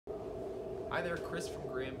Hi there, Chris from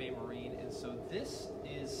Grand Bay Marine, and so this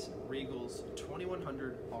is Regal's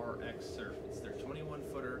 2100 RX Surf. It's their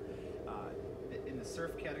 21-footer in the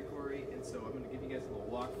surf category, and so I'm going to give you guys a little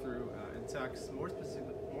walkthrough and talk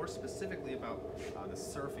more specifically about the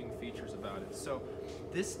surfing features about it. So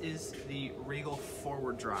this is the Regal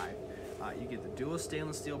forward drive. You get the dual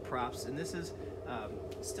stainless steel props, and this is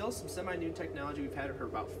still some semi-new technology. We've had it for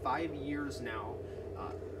about 5 years now.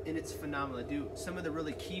 And it's phenomenal. Some of the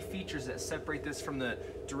really key features that separate this from the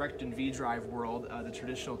direct and V-drive world, the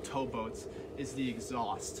traditional towboats, is the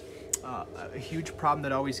exhaust. A huge problem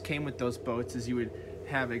that always came with those boats is you would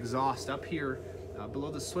have exhaust up here below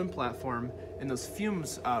the swim platform, and those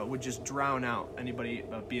fumes would just drown out anybody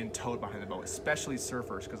being towed behind the boat, especially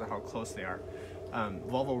surfers because of how close they are.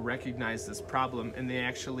 Volvo recognized this problem, and they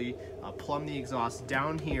actually plumb the exhaust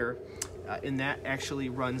down here, and that actually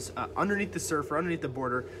runs underneath the surfer, underneath the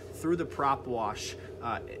border, through the prop wash,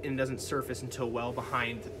 and doesn't surface until well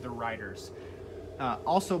behind the riders.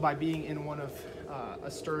 Also, by being in one of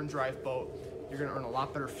a stern drive boat, you're going to earn a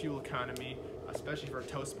lot better fuel economy, especially for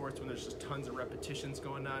tow sports when there's just tons of repetitions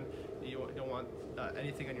going on. You don't want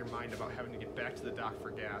anything on your mind about having to get back to the dock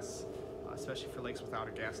for gas, especially for lakes without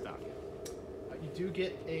a gas dock. You do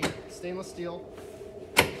get a stainless steel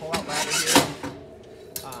pull-out ladder here.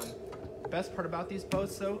 The best part about these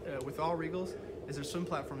boats, though, with all Regals, is their swim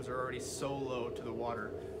platforms are already so low to the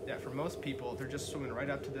water that for most people, they're just swimming right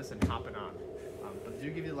up to this and hopping on. But they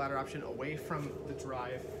do give you the ladder option away from the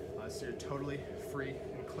drive, so you're totally free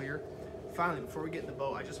and clear. Finally, before we get in the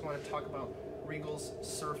boat, I just want to talk about Regal's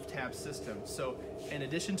surf tab system. So in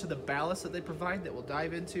addition to the ballast that they provide that we'll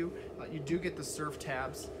dive into, you do get the surf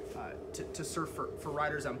tabs to surf for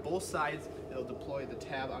riders on both sides. It'll deploy the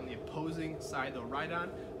tab on the opposing side they'll ride on,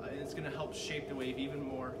 and it's going to help shape the wave even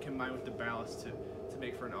more, combined with the ballast to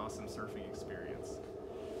make for an awesome surfing experience.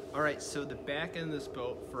 Alright, so the back end of this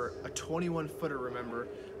boat for a 21-footer, remember,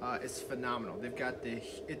 is phenomenal. They've got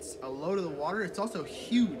it's a low to the water. It's also a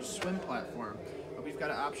huge swim platform. We've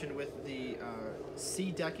got an option with the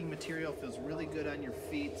sea decking material. Feels really good on your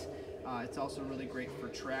feet. It's also really great for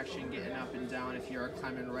traction, getting up and down if you are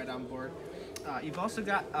climbing right on board. You've also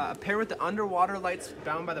got a pair with the underwater lights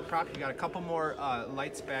bound by the prop. You got a couple more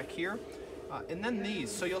lights back here. And then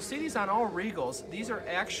these. So you'll see these on all Regals. These are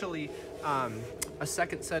actually a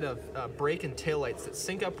second set of brake and tail lights that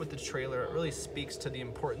sync up with the trailer. It really speaks to the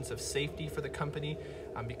importance of safety for the company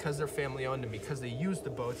because they're family owned and because they use the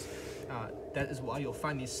boats. That is why you'll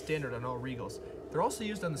find these standard on all Regals. They're also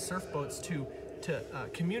used on the surf boats to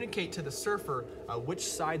communicate to the surfer which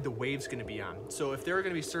side the wave's going to be on. So if they're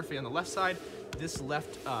going to be surfing on the left side, this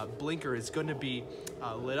left blinker is going to be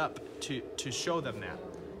lit up to show them that.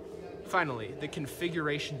 Finally, the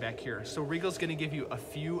configuration back here. So Regal's going to give you a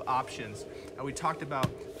few options. We talked about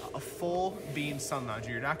a full beam sun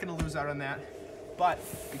lounger. You're not going to lose out on that, but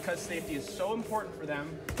because safety is so important for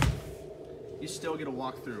them, you still get a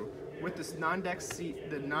walkthrough. With this non-deck seat,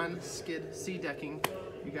 the non-skid sea decking,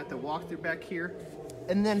 you got the walkthrough back here.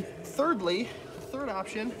 And then thirdly, the third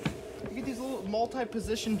option, you get these little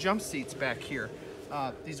multi-position jump seats back here.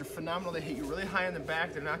 These are phenomenal. They hit you really high in the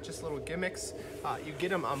back. They're not just little gimmicks. You get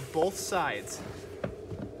them on both sides.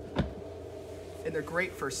 And they're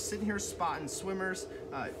great for sitting here spotting swimmers,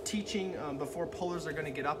 teaching before pullers are going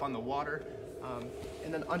to get up on the water.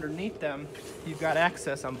 And then underneath them, you've got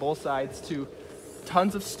access on both sides to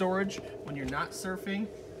tons of storage when you're not surfing.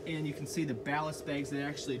 And you can see the ballast bags that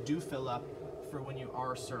actually do fill up for when you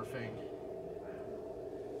are surfing.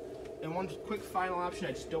 And one quick final option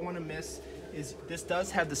I just don't want to miss is this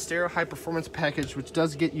does have the stereo high performance package, which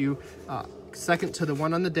does get you second to the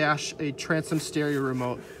one on the dash, a transom stereo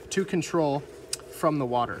remote to control from the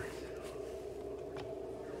water.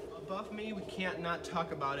 Above me, we can't not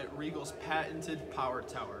talk about it, Regal's patented power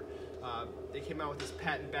tower. They came out with this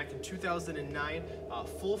patent back in 2009,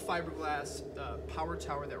 full fiberglass power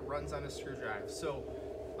tower that runs on a screw drive. So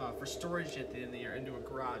for storage at the end of the year, into a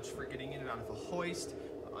garage, for getting in and out of a hoist,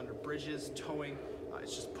 under bridges, towing,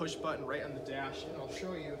 it's just push button right on the dash, and I'll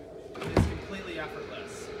show you, it's completely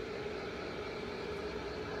effortless.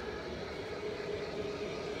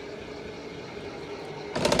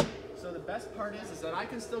 So the best part is that I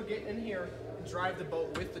can still get in here and drive the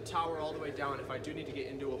boat with the tower all the way down if I do need to get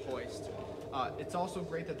into a hoist. It's also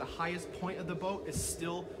great that the highest point of the boat is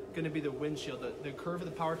still going to be the windshield. The curve of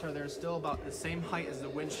the power tower there is still about the same height as the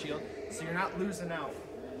windshield, so you're not losing out.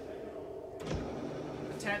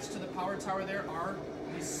 Attached to the power tower there are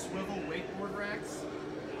these swivel wakeboard racks.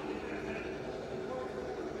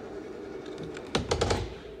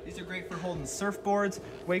 These are great for holding surfboards,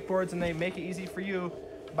 wakeboards, and they make it easy for you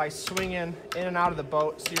by swinging in and out of the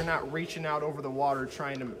boat, so you're not reaching out over the water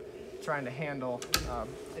trying to handle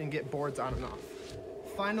and get boards on and off.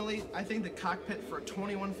 Finally, I think the cockpit for a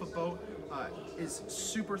 21-foot boat is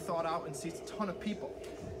super thought out and seats a ton of people.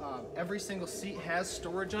 Every single seat has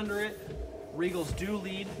storage under it. Regals do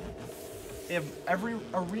lead.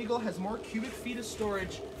 A Regal has more cubic feet of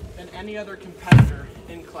storage than any other competitor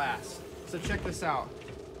in class. So check this out.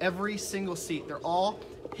 Every single seat, they're all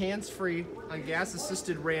hands-free on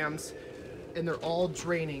gas-assisted rams, and they're all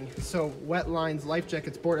draining. So wet lines, life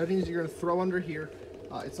jackets, board, everything you're gonna throw under here,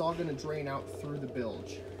 it's all gonna drain out through the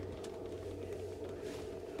bilge.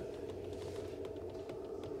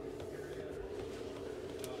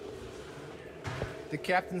 The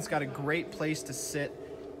captain's got a great place to sit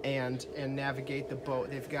and navigate the boat.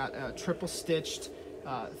 They've got triple stitched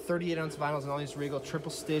 38-ounce vinyls and all these Regal triple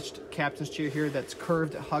stitched captain's chair here that's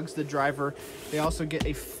curved, it hugs the driver. They also get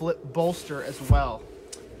a flip bolster as well.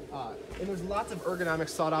 And there's lots of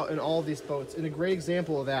ergonomics thought out in all of these boats. And a great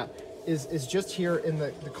example of that is just here in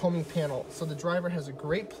the combing panel. So the driver has a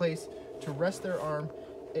great place to rest their arm,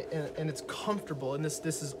 and it's comfortable. And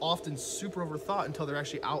this is often super overthought until they're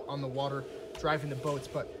actually out on the water driving the boats.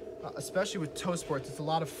 But especially with tow sports, it's a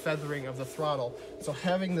lot of feathering of the throttle. So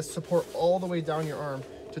having the support all the way down your arm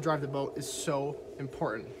to drive the boat is so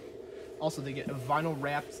important. Also, they get a vinyl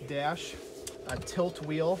wrapped dash, a tilt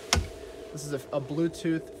wheel. This is a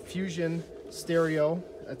Bluetooth Fusion stereo.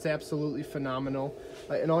 That's absolutely phenomenal.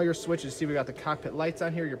 And all your switches, see we got the cockpit lights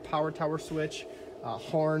on here, your power tower switch,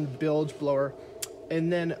 horn, bilge blower,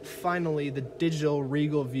 and then finally the digital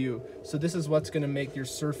Regal view. So this is what's gonna make your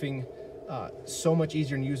surfing so much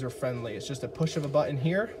easier and user-friendly. It's just a push of a button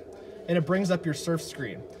here, and it brings up your surf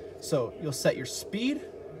screen. So you'll set your speed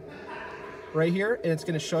right here, and it's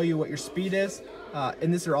gonna show you what your speed is.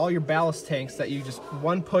 And these are all your ballast tanks that you just,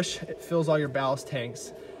 one push, it fills all your ballast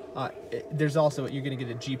tanks. There's also, you're gonna get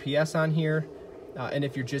a GPS on here, and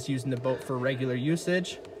if you're just using the boat for regular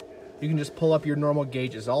usage, you can just pull up your normal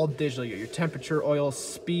gauges, all digital, your temperature, oil,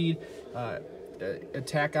 speed, a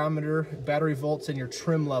tachometer, battery volts, and your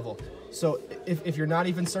trim level. So if you're not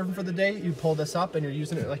even surfing for the day, you pull this up and you're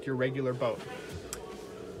using it like your regular boat.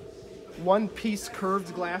 One-piece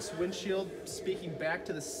curved glass windshield, speaking back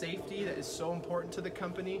to the safety that is so important to the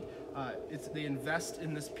company. They invest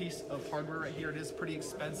in this piece of hardware right here. It is pretty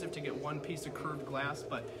expensive to get one piece of curved glass,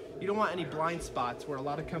 but you don't want any blind spots where a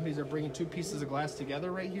lot of companies are bringing two pieces of glass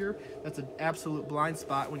together right here. That's an absolute blind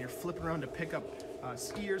spot when you're flipping around to pick up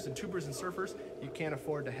skiers and tubers and surfers. You can't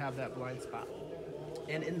afford to have that blind spot.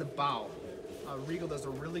 And in the bow, Regal does a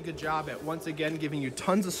really good job at, once again, giving you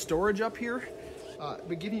tons of storage up here,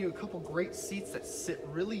 but giving you a couple great seats that sit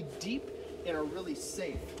really deep and are really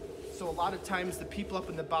safe. So a lot of times the people up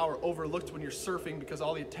in the bow are overlooked when you're surfing because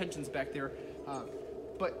all the attention's back there.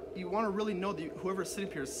 But you want to really know that whoever's sitting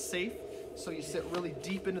up here is safe. So you sit really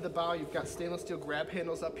deep into the bow. You've got stainless steel grab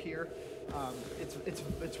handles up here.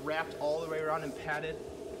 It's wrapped all the way around and padded,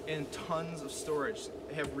 and tons of storage.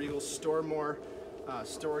 They have Regal store more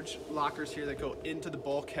storage lockers here that go into the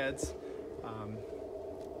bulkheads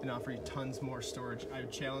and offer you tons more storage. I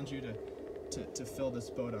would challenge you to fill this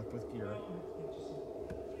boat up with your